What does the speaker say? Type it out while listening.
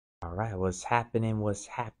All right, what's happening? What's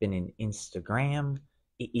happening, Instagram?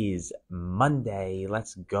 It is Monday.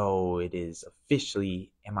 Let's go. It is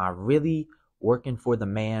officially Am I Really Working for the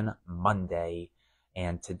Man Monday?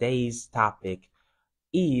 And today's topic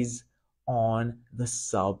is on the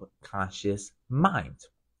subconscious mind.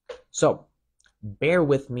 So, bear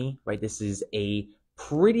with me, right? This is a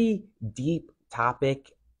pretty deep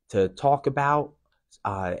topic to talk about.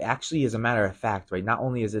 Actually, as a matter of fact, right? Not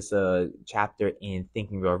only is this a chapter in Think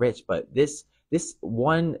and Grow Rich, but this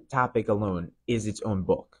one topic alone is its own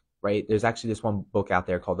book, right? There's actually this one book out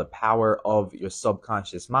there called The Power of Your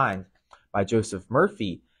Subconscious Mind by Joseph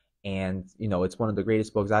Murphy, and it's one of the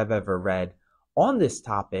greatest books I've ever read on this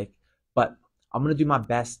topic. But I'm gonna do my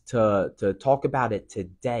best to talk about it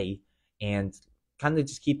today and kind of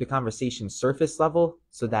just keep the conversation surface level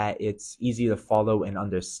so that it's easy to follow and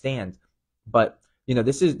understand. But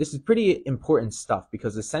this is pretty important stuff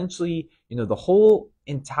because essentially, the whole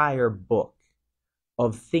entire book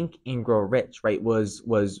of Think and Grow Rich, right,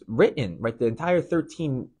 was written, right? The entire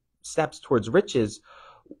 13 steps towards riches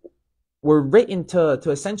were written to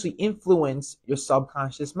essentially influence your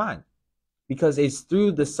subconscious mind because it's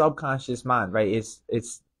through the subconscious mind, right?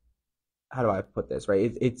 It's how do I put this,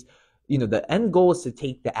 right? It's the end goal is to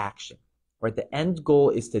take the action, right? The end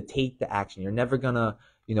goal is to take the action. You're never gonna,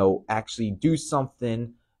 actually do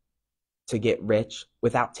something to get rich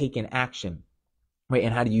without taking action, right?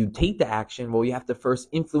 And how do you take the action? Well, you have to first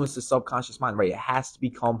influence the subconscious mind, right? It has to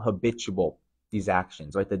become habitual, these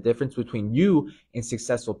actions, right? The difference between you and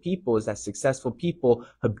successful people is that successful people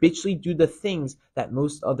habitually do the things that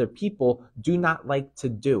most other people do not like to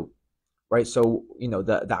do, right? So,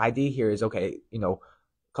 the idea here is, okay, a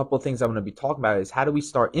couple of things I'm going to be talking about is how do we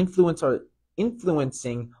start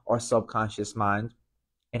influencing our subconscious mind,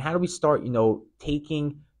 and how do we start,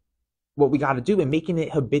 taking what we got to do and making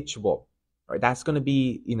it habitual, right? That's going to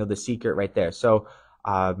be, the secret right there. So,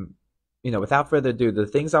 without further ado, the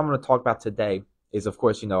things I'm going to talk about today is, of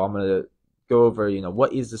course, I'm going to go over,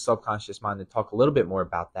 what is the subconscious mind and talk a little bit more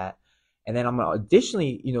about that. And then I'm going to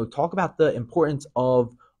additionally, talk about the importance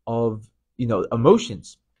of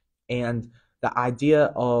emotions and the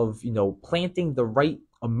idea of planting the right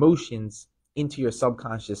emotions into your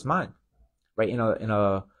subconscious mind, right? In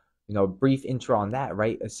a brief intro on that,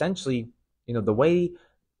 right? Essentially, the way,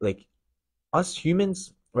 like, us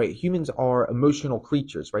humans, right? Humans are emotional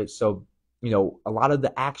creatures, right? So a lot of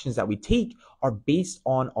the actions that we take are based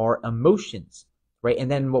on our emotions, right?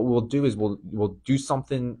 And then what we'll do is we'll do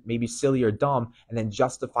something maybe silly or dumb and then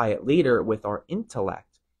justify it later with our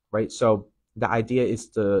intellect, right? So the idea is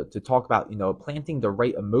to talk about planting the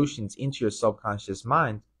right emotions into your subconscious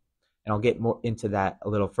mind, and I'll get more into that a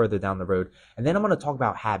little further down the road. And then I'm going to talk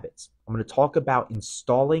about habits. I'm going to talk about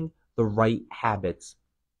installing the right habits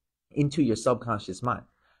into your subconscious mind,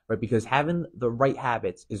 right? Because having the right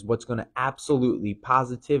habits is what's going to absolutely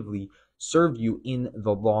positively serve you in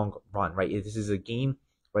the long run, right? This is a game,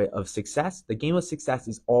 right, of success. The game of success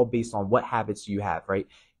is all based on what habits you have, right?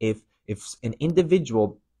 If an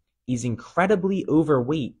individual is incredibly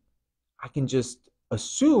overweight, I can just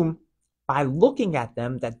assume by looking at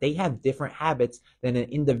them that they have different habits than an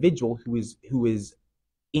individual who is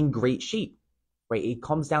in great shape, right? It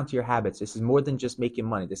comes down to your habits. This is more than just making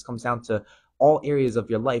money. This comes down to all areas of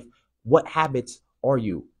your life. What habits are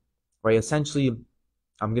you, right? Essentially,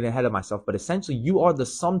 I'm getting ahead of myself, but essentially, you are the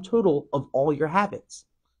sum total of all your habits.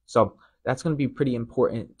 So that's going to be pretty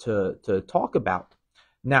important to talk about.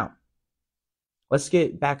 Now, let's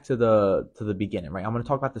get back to the beginning, right? I'm going to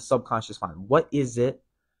talk about the subconscious mind. What is it,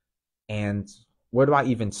 and where do I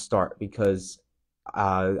even start? Because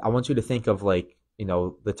I want you to think of, like,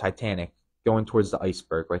 the Titanic going towards the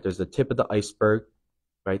iceberg, right? There's the tip of the iceberg,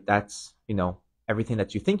 right? That's everything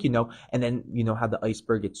that you think and then how the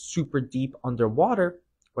iceberg gets super deep underwater,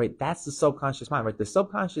 right? That's the subconscious mind, right? The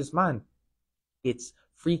subconscious mind, it's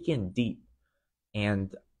freaking deep,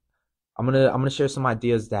 and I'm gonna share some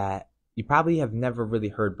ideas that you probably have never really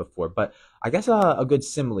heard before. But I guess a good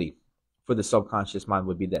simile for the subconscious mind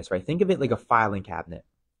would be this, right? Think of it like a filing cabinet,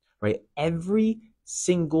 right? Every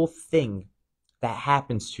single thing that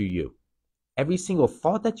happens to you, every single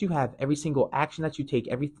thought that you have, every single action that you take,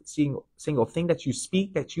 every single thing that you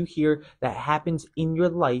speak, that you hear, that happens in your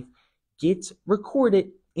life gets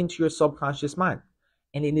recorded into your subconscious mind.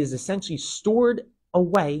 And it is essentially stored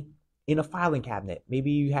away in a filing cabinet.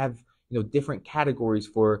 Maybe you have, different categories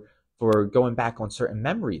for going back on certain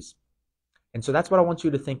memories. And so that's what I want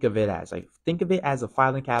you to think of it as. Like, think of it as a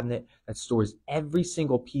filing cabinet that stores every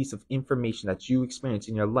single piece of information that you experience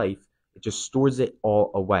in your life. It just stores it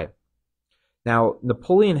all away. Now,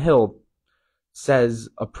 Napoleon Hill says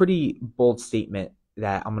a pretty bold statement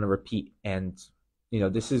that I'm going to repeat. And,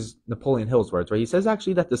 this is Napoleon Hill's words, right? He says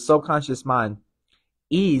actually that the subconscious mind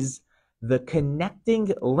is the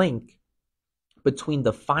connecting link between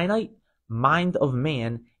the finite mind of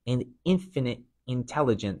man and infinite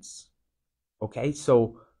intelligence. Okay,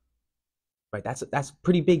 so right, that's a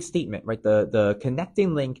pretty big statement, right? The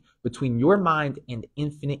connecting link between your mind and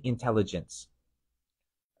infinite intelligence.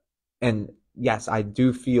 And yes, I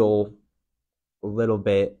do feel a little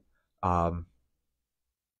bit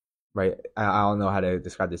right. I don't know how to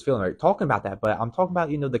describe this feeling, right? Talking about that, but I'm talking about,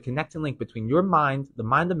 the connecting link between your mind, the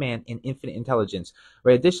mind of man, and infinite intelligence,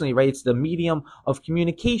 right? Additionally, right, it's the medium of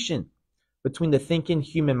communication between the thinking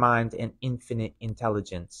human mind and infinite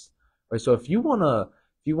intelligence, right? So if you wanna,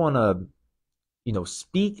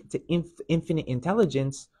 speak to infinite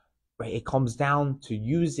intelligence, right, it comes down to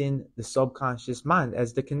using the subconscious mind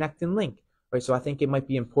as the connecting link, right? So I think it might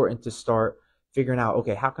be important to start figuring out,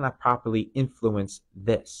 okay, how can I properly influence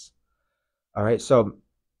this? All right, so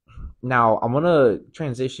now I want to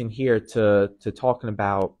transition here to talking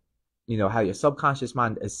about, how your subconscious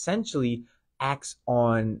mind essentially acts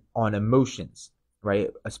on emotions, right?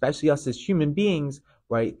 Especially us as human beings,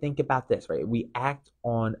 right? Think about this, right? We act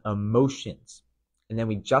on emotions, and then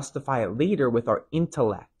we justify it later with our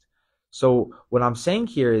intellect. So what I'm saying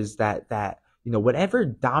here is that whatever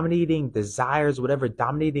dominating desires, whatever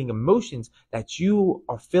dominating emotions that you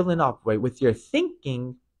are filling up, right, with your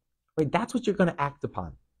thinking, right, that's what you're going to act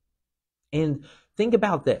upon. And think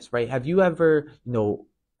about this, right? Have you ever,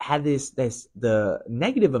 had the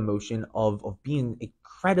negative emotion of being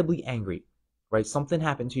incredibly angry, right? Something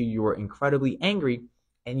happened to you, you were incredibly angry,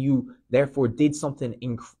 and you therefore did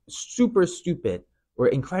something super stupid or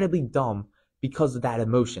incredibly dumb because of that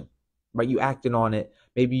emotion, right? You acted on it.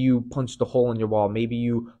 Maybe you punched a hole in your wall. Maybe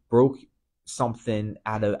you broke something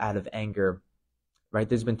out of anger, right?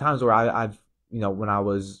 There's been times where I've, when I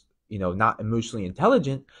was, not emotionally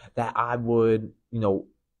intelligent, that I would,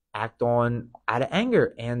 act on out of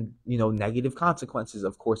anger, and, negative consequences,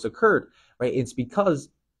 of course, occurred, right? It's because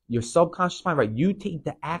your subconscious mind, right? You take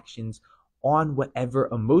the actions on whatever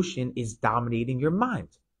emotion is dominating your mind.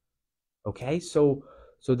 Okay. So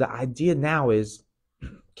the idea now is,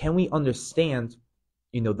 can we understand,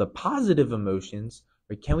 the positive emotions,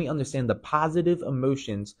 or can we understand the positive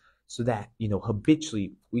emotions so that,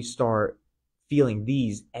 habitually we start feeling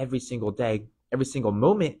these every single day, every single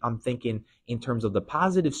moment? I'm thinking in terms of the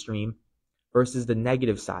positive stream versus the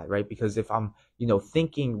negative side, right? Because if I'm,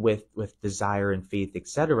 thinking with desire and faith,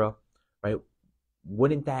 etc., right,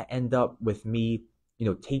 wouldn't that end up with me,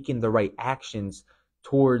 taking the right actions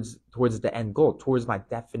towards the end goal, towards my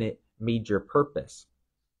definite major purpose?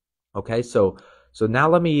 Okay, so now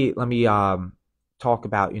let me talk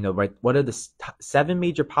about, right, what are the seven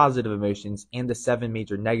major positive emotions and the seven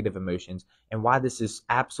major negative emotions, and why this is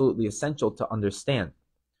absolutely essential to understand.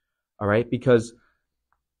 All right, because,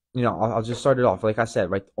 I'll just start it off. Like I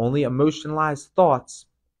said, right, only emotionalized thoughts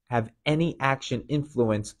have any action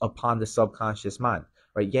influence upon the subconscious mind,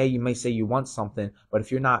 right? Yeah, you may say you want something, but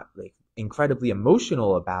if you're not like incredibly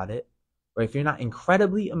emotional about it, or if you're not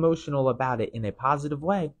incredibly emotional about it in a positive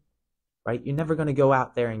way, right, you're never going to go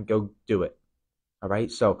out there and go do it. All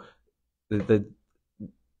right, so the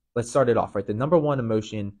let's start it off, right? The number one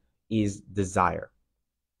emotion is desire,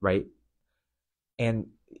 right? And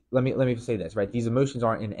let me say this, right? These emotions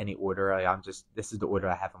aren't in any order. I'm just, this is the order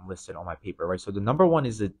I have them listed on my paper, right? So the number one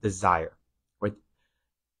is the desire, right?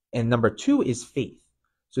 And number two is faith.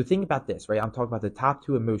 So think about this, right? I'm talking about the top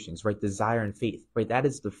two emotions, right? Desire and faith, right? That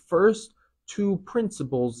is the first two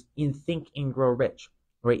principles in Think and Grow Rich,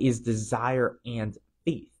 right? Is desire and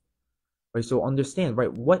faith, right? So understand,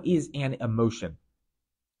 right? What is an emotion?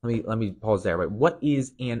 Let me pause there, right? What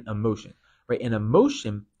is an emotion, right? An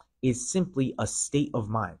emotion is simply a state of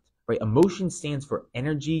mind, right? Emotion stands for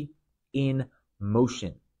energy in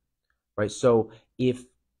motion, right? So if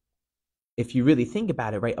you really think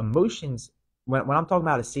about it, right, emotions, when I'm talking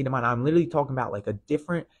about a state of mind, I'm literally talking about like a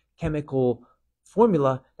different chemical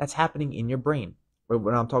formula that's happening in your brain, right?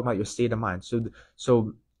 When I'm talking about your state of mind.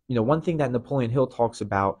 So one thing that Napoleon Hill talks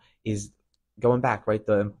about is going back, right?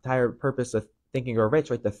 The entire purpose of Think and Grow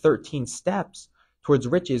Rich, right? The 13 steps towards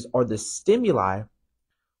riches are the stimuli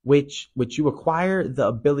which you acquire the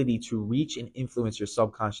ability to reach and influence your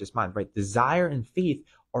subconscious mind, right? Desire and faith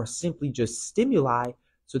are simply just stimuli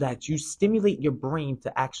so that you stimulate your brain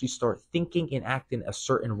to actually start thinking and acting a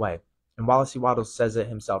certain way. And Wallace E. Waddles says it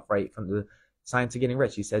himself, right? From the Science of Getting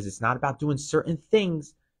Rich, he says it's not about doing certain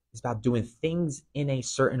things, it's about doing things in a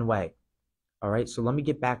certain way. All right, so let me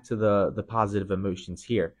get back to the positive emotions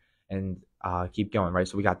here and keep going, right?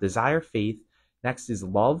 So we got desire, faith. Next is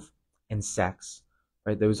love and sex.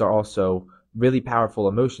 right? Those are also really powerful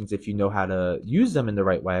emotions if you know how to use them in the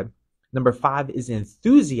right way. Number 5 is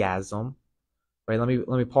enthusiasm, right? Let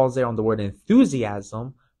me pause there on the word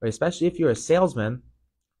enthusiasm, right? Especially if you're a salesman,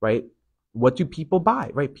 right? What do people buy,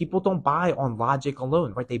 right? People don't buy on logic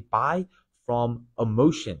alone, right? They buy from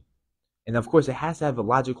emotion. And of course, it has to have a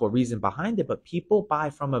logical reason behind it, but people buy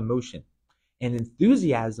from emotion. And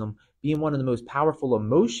enthusiasm being one of the most powerful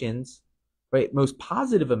emotions, right? Most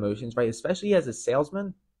positive emotions, right? Especially as a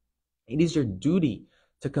salesman, it is your duty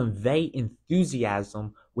to convey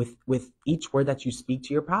enthusiasm with each word that you speak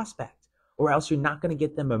to your prospect, or else you're not going to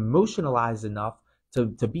get them emotionalized enough to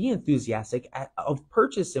be enthusiastic of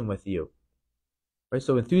purchasing with you. Right?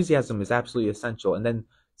 So enthusiasm is absolutely essential. And then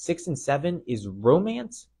 6 and 7 is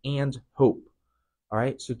romance and hope. All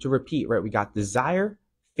right. So to repeat, right, we got desire,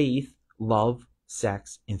 faith, love,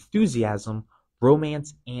 sex, enthusiasm,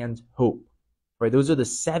 romance, and hope. Right. Those are the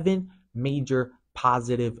 7 major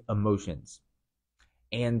positive emotions.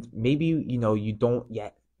 And maybe you don't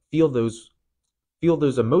yet feel those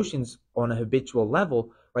emotions on a habitual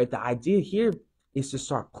level, right? The idea here is to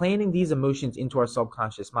start planning these emotions into our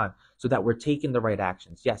subconscious mind so that we're taking the right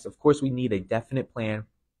actions. Yes, of course, we need a definite plan,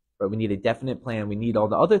 right? We need a definite plan. We need all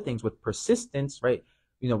the other things with persistence, right?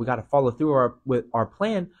 We got to follow through with our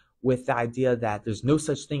plan with the idea that there's no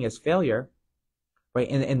such thing as failure, right?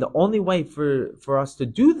 And the only way for us to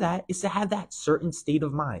do that is to have that certain state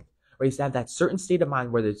of mind, right? Is to have that certain state of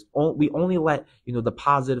mind where we only let the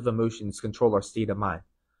positive emotions control our state of mind,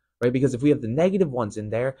 right? Because if we have the negative ones in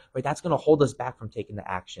there, right, that's going to hold us back from taking the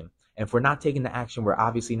action. And if we're not taking the action, we're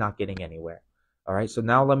obviously not getting anywhere. All right. So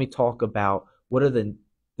now let me talk about what are the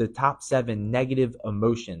top 7 negative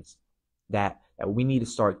emotions that we need to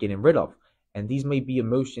start getting rid of. And these may be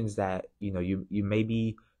emotions that you may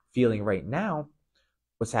be feeling right now.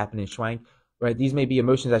 What's happening, Schwank? Right? These may be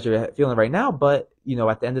emotions that you're feeling right now, but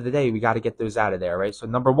at the end of the day, we got to get those out of there, right? So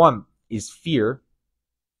number 1 is fear.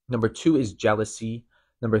 Number 2 is jealousy.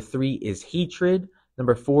 Number 3 is hatred.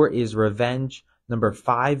 Number 4 is revenge. Number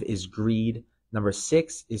 5 is greed. Number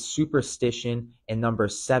 6 is superstition. And number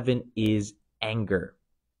 7 is anger.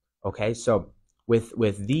 Okay, so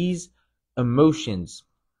with these emotions,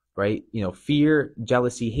 right? Fear,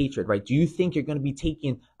 jealousy, hatred, right? Do you think you're going to be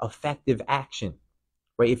taking effective action?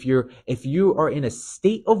 Right? If you are in a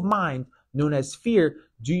state of mind known as fear,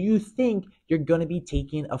 do you think you're going to be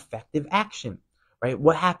taking effective action? Right?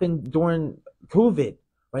 What happened during COVID?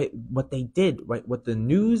 Right? What they did, right? What the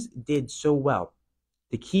news did so well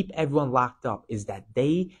to keep everyone locked up is that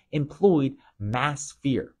they employed mass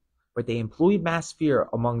fear. Right? They employed mass fear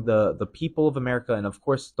among the people of America, and of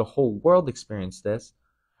course the whole world experienced this,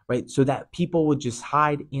 right? So that people would just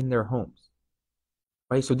hide in their homes.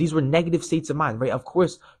 Right? So these were negative states of mind, right? Of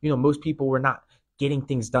course, most people were not getting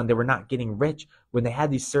things done. They were not getting rich when they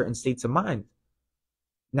had these certain states of mind.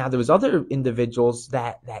 Now, there was other individuals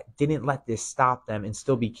that didn't let this stop them and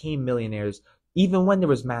still became millionaires, even when there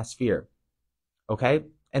was mass fear. Okay?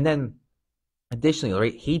 And then additionally,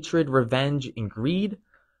 right, hatred, revenge, and greed,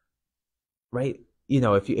 right?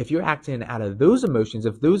 If you're acting out of those emotions,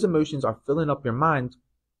 if those emotions are filling up your mind,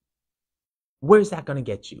 where's that going to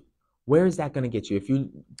get you? Where is that going to get you?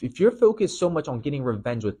 If you're focused so much on getting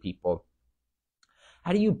revenge with people,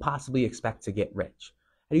 how do you possibly expect to get rich?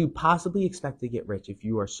 How do you possibly expect to get rich if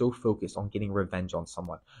you are so focused on getting revenge on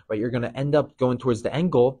someone? Right? You're going to end up going towards the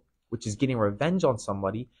end goal, which is getting revenge on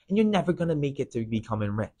somebody, and you're never going to make it to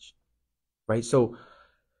becoming rich. Right? So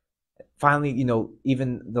finally,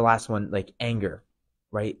 even the last one, like anger,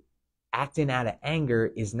 right? Acting out of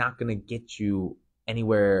anger is not going to get you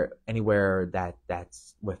anywhere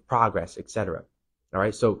that's with progress, etc. All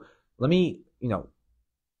right. So let me,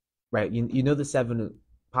 right. You know the 7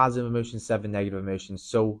 positive emotions, 7 negative emotions.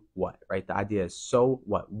 So what? Right. The idea is so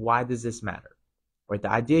what? Why does this matter? Right.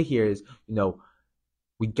 The idea here is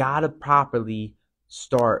we gotta properly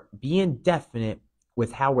start being definite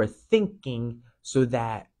with how we're thinking so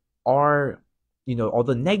that our all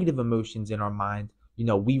the negative emotions in our mind,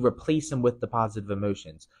 we replace them with the positive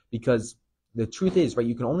emotions, because the truth is, right,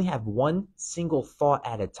 you can only have one single thought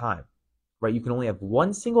at a time, right? You can only have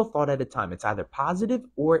one single thought at a time. It's either positive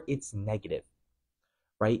or it's negative,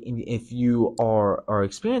 right? And if you are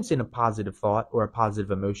experiencing a positive thought or a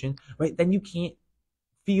positive emotion, right, then you can't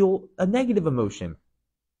feel a negative emotion.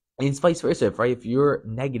 And it's vice versa, right? If you're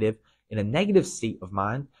negative in a negative state of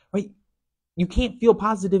mind, right, you can't feel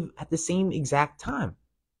positive at the same exact time.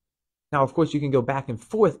 Now, of course, you can go back and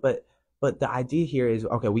forth, but the idea here is,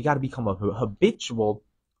 okay, we got to become habitual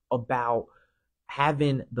about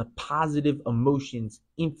having the positive emotions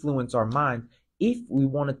influence our mind if we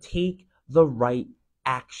want to take the right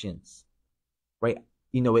actions, right?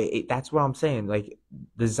 that's what I'm saying. Like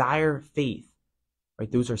desire, faith,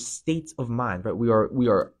 right? Those are states of mind, right?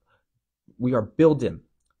 We are building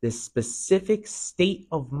this specific state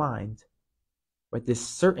of mind, right? This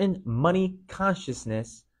certain money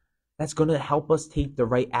consciousness that's going to help us take the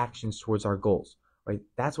right actions towards our goals, right?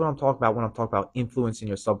 That's what I'm talking about when I'm talking about influencing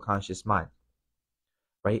your subconscious mind,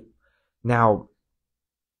 right? Now,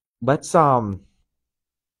 let's um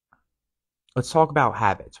let's talk about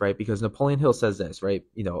habits, right? Because Napoleon Hill says this, right?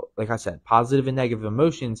 Like I said, positive and negative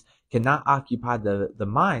emotions cannot occupy the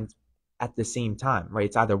mind at the same time, right?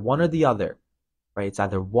 It's either one or the other, right? It's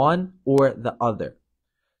either one or the other.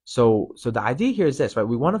 So the idea here is this, right?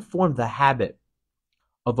 We want to form the habit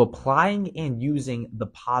of applying and using the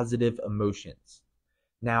positive emotions.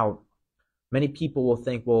 Now, many people will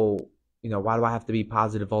think, well, why do I have to be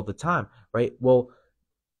positive all the time, right? Well,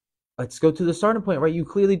 let's go to the starting point, right? You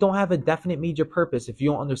clearly don't have a definite major purpose if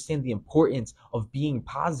you don't understand the importance of being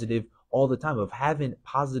positive all the time, of having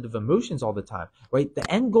positive emotions all the time, right?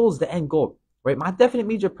 The end goal is the end goal, right? My definite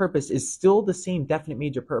major purpose is still the same definite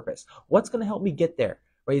major purpose. What's going to help me get there,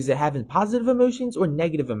 right? Is it having positive emotions or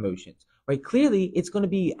negative emotions, right? Clearly, it's going to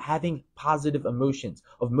be having positive emotions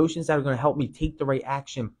that are going to help me take the right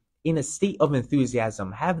action in a state of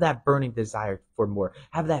enthusiasm, have that burning desire for more,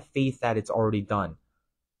 have that faith that it's already done,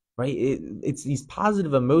 right? It's these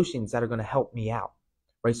positive emotions that are going to help me out,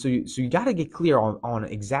 right? So you got to get clear on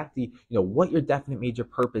exactly what your definite major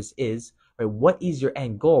purpose is, right? What is your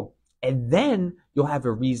end goal, and then you'll have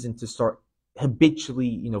a reason to start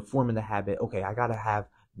habitually forming the habit. Okay, I got to have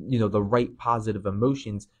the right positive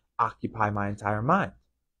emotions occupy my entire mind.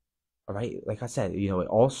 All right, like I said,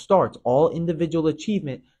 all individual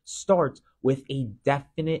achievement starts with a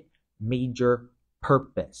definite major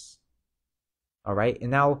purpose. All right. And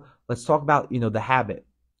now let's talk about, the habit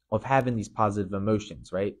of having these positive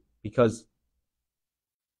emotions, right? Because,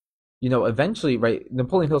 eventually, right,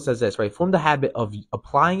 Napoleon Hill says this, right? Form the habit of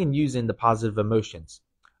applying and using the positive emotions.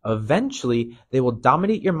 Eventually, they will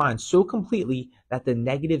dominate your mind so completely that the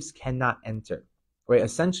negatives cannot enter, right?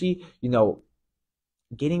 Essentially,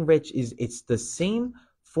 getting rich it's the same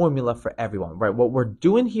formula for everyone, right? What we're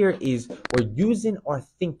doing here is we're using our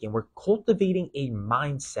thinking, we're cultivating a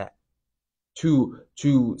mindset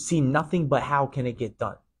to see nothing but how can it get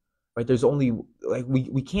done, right? There's only, like,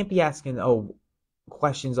 we can't be asking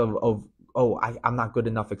questions of I'm not good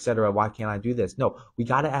enough, etc. Why can't I do this? No, we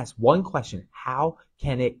got to ask one question: how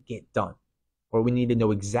can it get done? Or we need to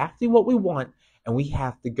know exactly what we want, and we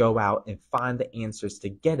have to go out and find the answers to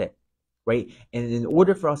get it, right? And in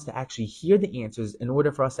order for us to actually hear the answers, in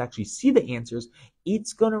order for us to actually see the answers,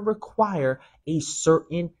 it's going to require a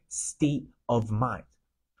certain state of mind,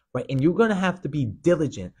 right? And you're going to have to be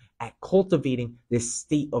diligent at cultivating this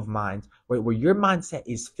state of mind, right? Where your mindset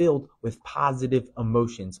is filled with positive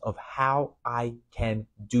emotions of how I can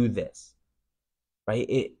do this, right?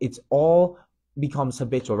 It's all becomes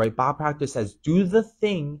habitual, right? Bob Proctor says, do the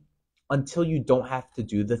thing until you don't have to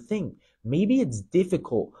do the thing. Maybe it's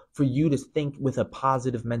difficult for you to think with a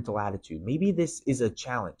positive mental attitude. Maybe this is a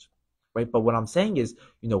challenge, right? But what I'm saying is,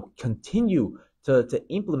 continue to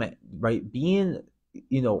implement, right? Being,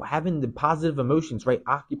 having the positive emotions, right?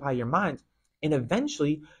 Occupy your mind. And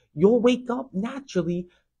eventually you'll wake up naturally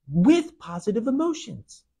with positive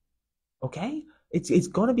emotions. Okay? It's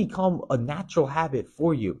going to become a natural habit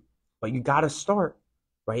for you, but you got to start,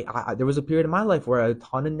 right? There was a period in my life where a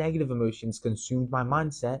ton of negative emotions consumed my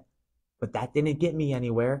mindset, but that didn't get me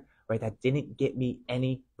anywhere, right? That didn't get me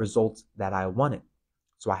any results that I wanted.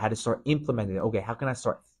 So I had to start implementing it. Okay, how can I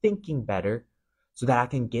start thinking better so that I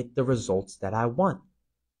can get the results that I want,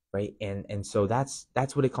 right? And so that's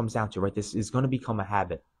what it comes down to, right? This is going to become a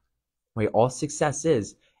habit. Right? All success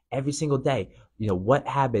is every single day. What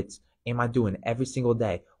habits am I doing every single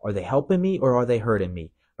day? Are they helping me or are they hurting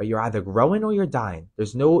me? Right? You're either growing or you're dying.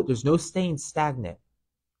 There's no staying stagnant.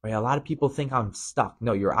 Right? A lot of people think I'm stuck.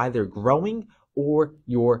 No, you're either growing or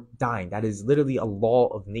you're dying. That is literally a law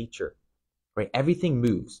of nature. Right? Everything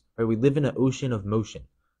moves. Right? We live in an ocean of motion.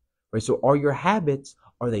 Right? So are your habits,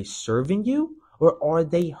 are they serving you or are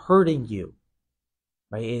they hurting you?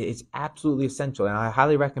 Right? It's absolutely essential, and I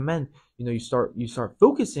highly recommend you start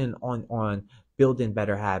focusing on building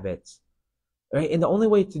better habits, right? And the only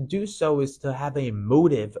way to do so is to have a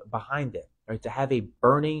motive behind it, right? To have a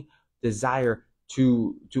burning desire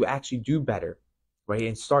to actually do better, right? And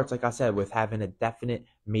it starts, like I said, with having a definite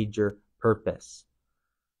major purpose.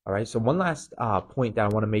 All right. So one last point that I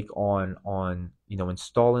want to make on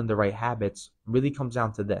installing the right habits really comes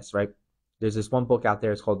down to this, right? There's this one book out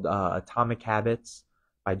there. It's called Atomic Habits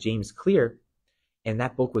by James Clear, and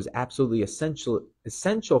that book was absolutely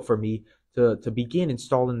essential for me to begin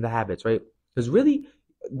installing the habits, right? Because really,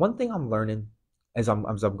 one thing I'm learning as I'm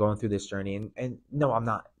going through this journey, and no, I'm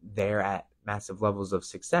not there at massive levels of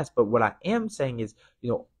success, but what I am saying is,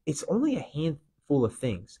 it's only a handful of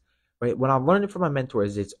things, right? When I'm learning from my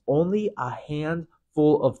mentors, it's only a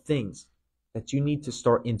handful of things that you need to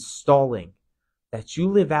start installing, that you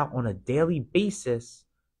live out on a daily basis,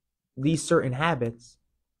 these certain habits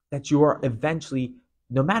that you are eventually,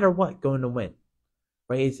 no matter what, going to win.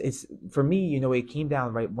 Right? It's for me, it came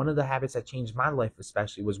down, right. One of the habits that changed my life,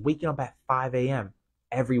 especially, was waking up at 5 a.m.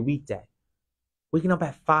 every weekday. Waking up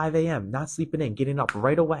at 5 a.m., not sleeping in, getting up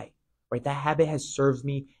right away. Right? That habit has served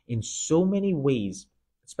me in so many ways,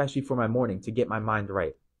 especially for my morning, to get my mind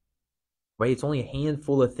right. Right? It's only a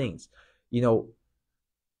handful of things. You know,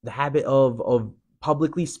 the habit of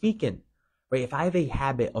publicly speaking, right? If I have a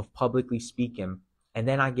habit of publicly speaking, and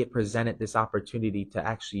then I get presented this opportunity to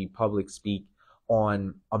actually public speak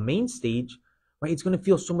on a main stage, right? It's going to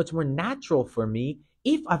feel so much more natural for me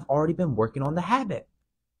if I've already been working on the habit,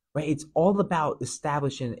 right? It's all about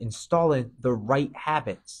establishing, installing the right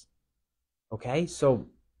habits. Okay, so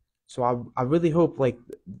I really hope, like,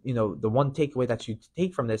 the one takeaway that you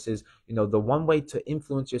take from this is, the one way to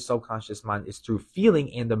influence your subconscious mind is through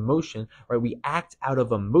feeling and emotion, right? We act out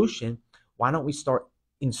of emotion. Why don't we start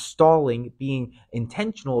installing, being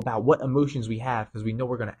intentional about what emotions we have, because we know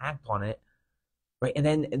we're going to act on it, right? And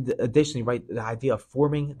then additionally, right, the idea of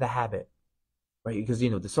forming the habit, right? Because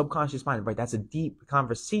the subconscious mind, right, that's a deep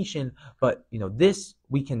conversation, but this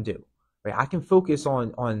we can do, right? I can focus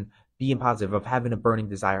on being positive, of having a burning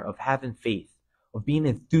desire, of having faith, of being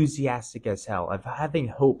enthusiastic as hell, of having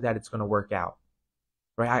hope that it's going to work out,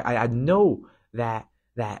 right? I know that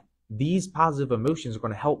these positive emotions are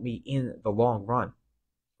going to help me in the long run,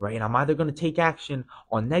 right? And I'm either going to take action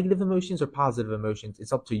on negative emotions or positive emotions.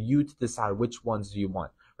 It's up to you to decide which ones do you want,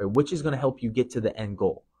 right? Which is going to help you get to the end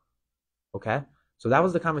goal. Okay, so that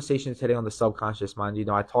was the conversation today on the subconscious mind.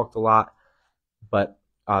 I talked a lot, but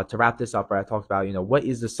to wrap this up, right, I talked about, what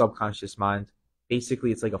is the subconscious mind?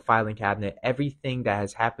 Basically, it's like a filing cabinet. Everything that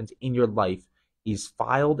has happened in your life is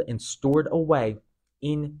filed and stored away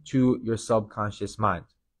into your subconscious mind.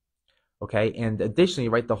 Okay, and additionally,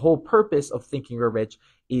 right, the whole purpose of Think and Grow Rich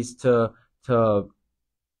is to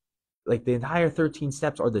like, the entire 13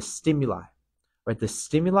 steps are the stimuli, right? The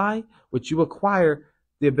stimuli which you acquire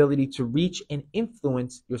the ability to reach and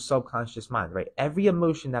influence your subconscious mind, right? Every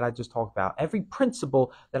emotion that I just talked about, every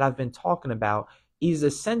principle that I've been talking about is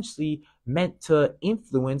essentially meant to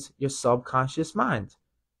influence your subconscious mind.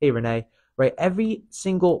 Hey, Renee, right? Every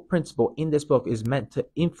single principle in this book is meant to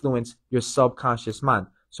influence your subconscious mind.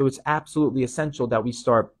 So it's absolutely essential that we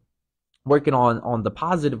start working on the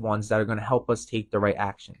positive ones that are going to help us take the right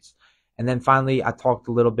actions. And then finally, I talked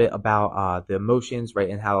a little bit about the emotions, right?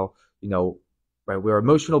 And how, right, we're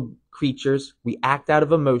emotional creatures. We act out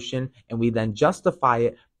of emotion, and we then justify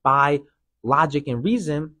it by logic and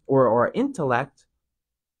reason, or intellect,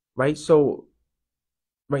 right? So,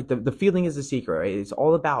 right, the feeling is the secret, right? It's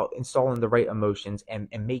all about installing the right emotions and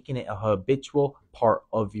making it a habitual part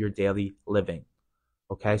of your daily living.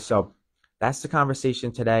 Okay, so that's the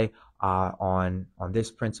conversation today on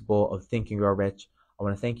this principle of Think and Grow Rich. I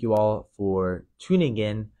want to thank you all for tuning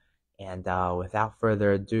in, and without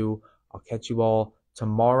further ado, I'll catch you all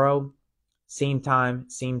tomorrow, same time,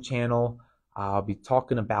 same channel. I'll be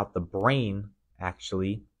talking about the brain,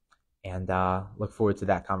 actually, and look forward to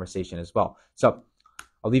that conversation as well. So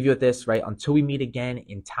I'll leave you with this, right? Until we meet again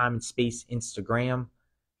in Time and Space Instagram,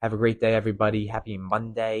 have a great day, everybody. Happy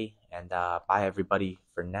Monday, and bye, everybody,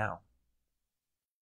 for now.